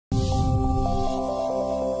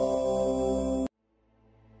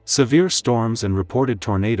Severe storms and reported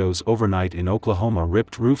tornadoes overnight in Oklahoma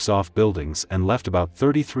ripped roofs off buildings and left about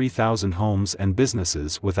 33,000 homes and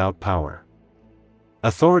businesses without power.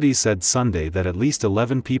 Authorities said Sunday that at least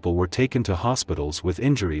 11 people were taken to hospitals with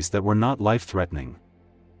injuries that were not life-threatening.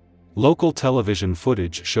 Local television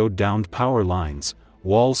footage showed downed power lines,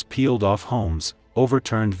 walls peeled off homes,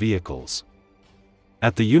 overturned vehicles.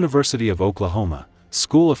 At the University of Oklahoma,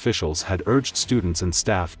 school officials had urged students and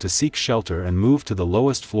staff to seek shelter and move to the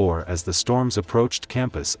lowest floor as the storms approached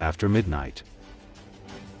campus after midnight.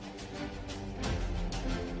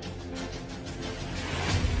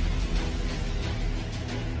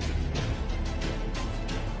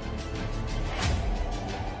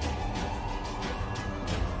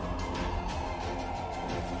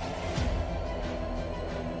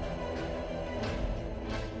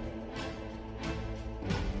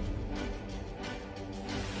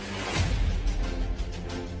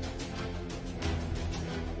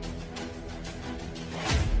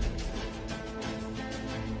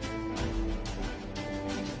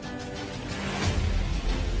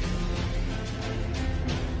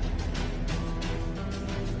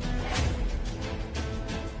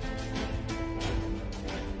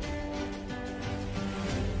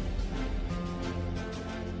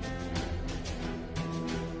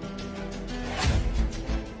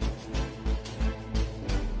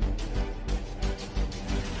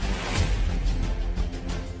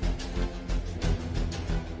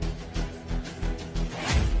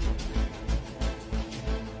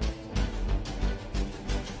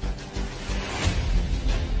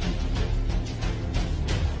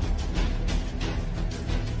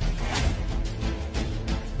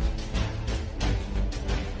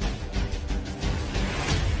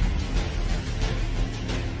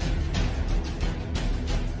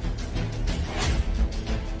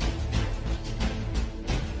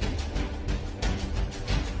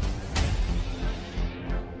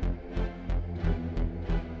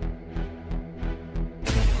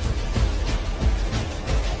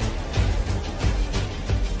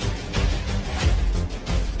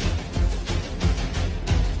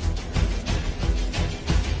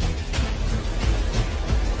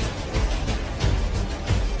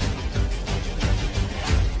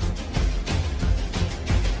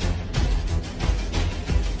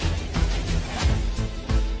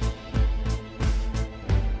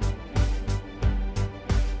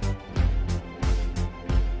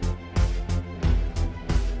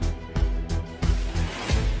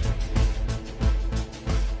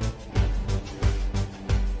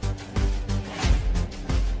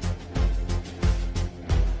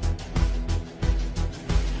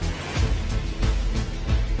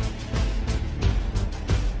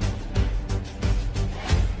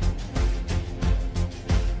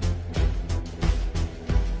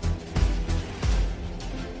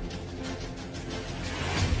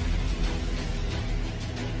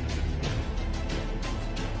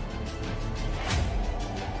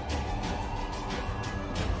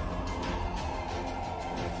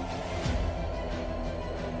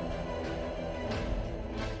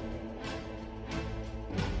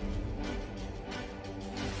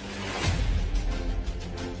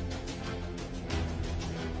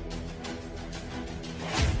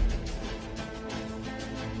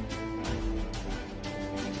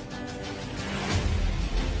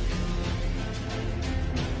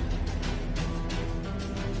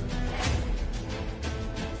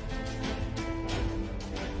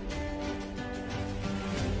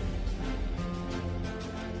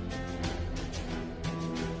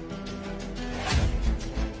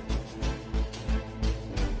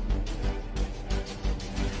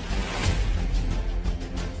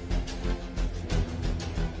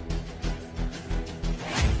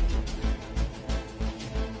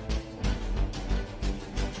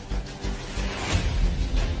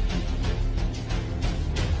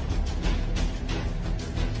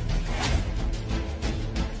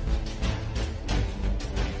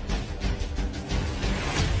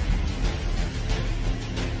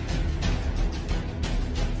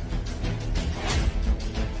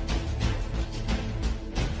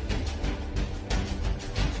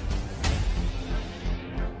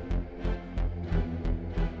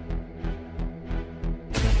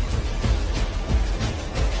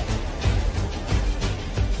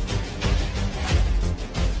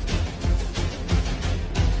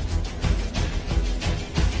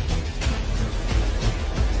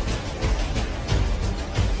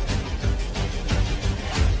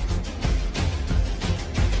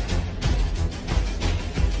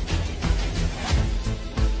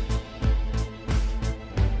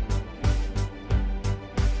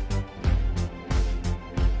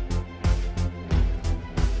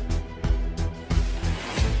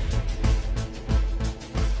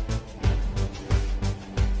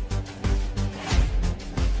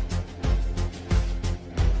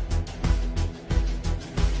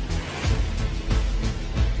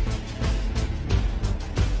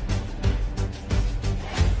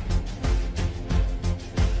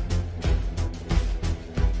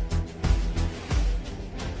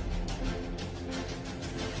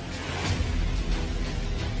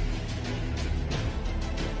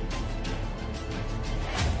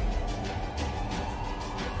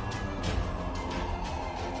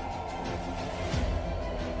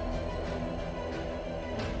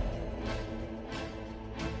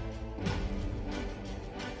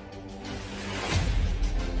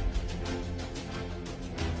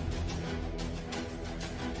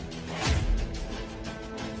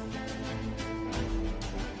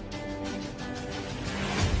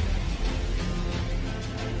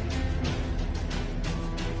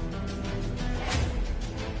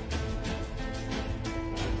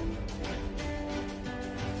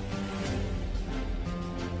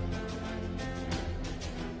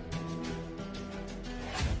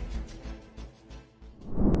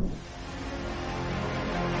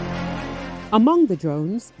 Among the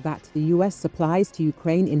drones that the US supplies to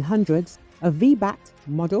Ukraine in hundreds, a VBAT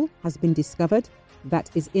model has been discovered that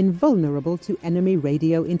is invulnerable to enemy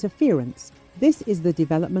radio interference. This is the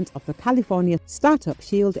development of the California startup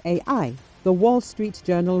Shield AI. The Wall Street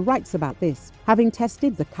Journal writes about this. Having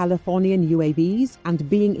tested the Californian UAVs and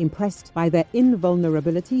being impressed by their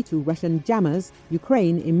invulnerability to Russian jammers,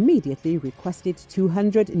 Ukraine immediately requested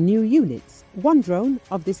 200 new units. One drone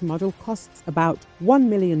of this model costs about $1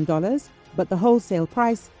 million, but the wholesale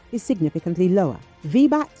price is significantly lower.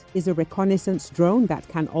 VBAT is a reconnaissance drone that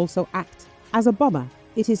can also act as a bomber.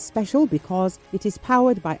 It is special because it is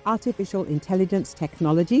powered by artificial intelligence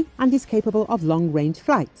technology and is capable of long-range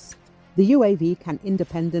flights. The UAV can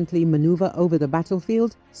independently maneuver over the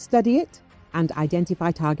battlefield, study it, and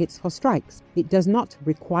identify targets for strikes. It does not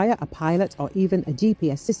require a pilot or even a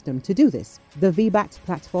GPS system to do this. The VBAT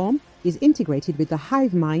platform is integrated with the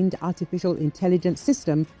HiveMind artificial intelligence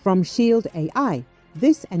system from Shield AI.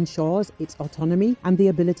 This ensures its autonomy and the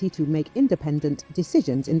ability to make independent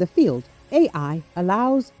decisions in the field. AI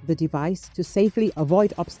allows the device to safely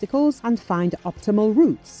avoid obstacles and find optimal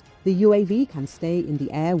routes. The UAV can stay in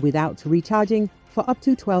the air without recharging for up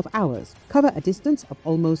to 12 hours, cover a distance of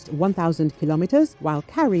almost 1,000 kilometers while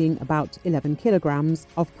carrying about 11 kilograms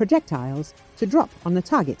of projectiles to drop on a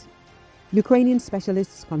target. Ukrainian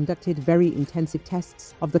specialists conducted very intensive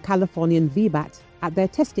tests of the Californian VBAT at their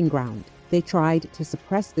testing ground. They tried to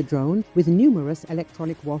suppress the drone with numerous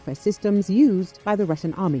electronic warfare systems used by the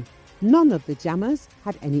Russian army. None of the jammers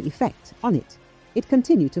had any effect on it. It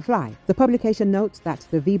continued to fly. The publication notes that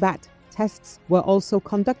the VBAT tests were also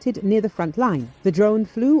conducted near the front line. The drone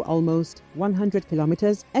flew almost 100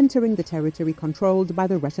 kilometers, entering the territory controlled by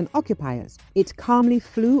the Russian occupiers. It calmly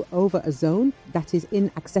flew over a zone that is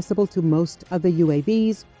inaccessible to most other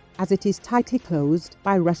UAVs, as it is tightly closed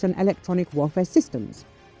by Russian electronic warfare systems.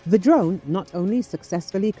 The drone not only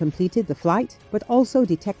successfully completed the flight, but also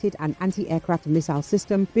detected an anti-aircraft missile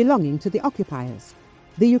system belonging to the occupiers.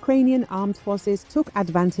 The Ukrainian armed forces took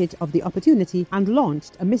advantage of the opportunity and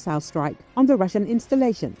launched a missile strike on the Russian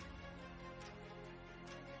installation.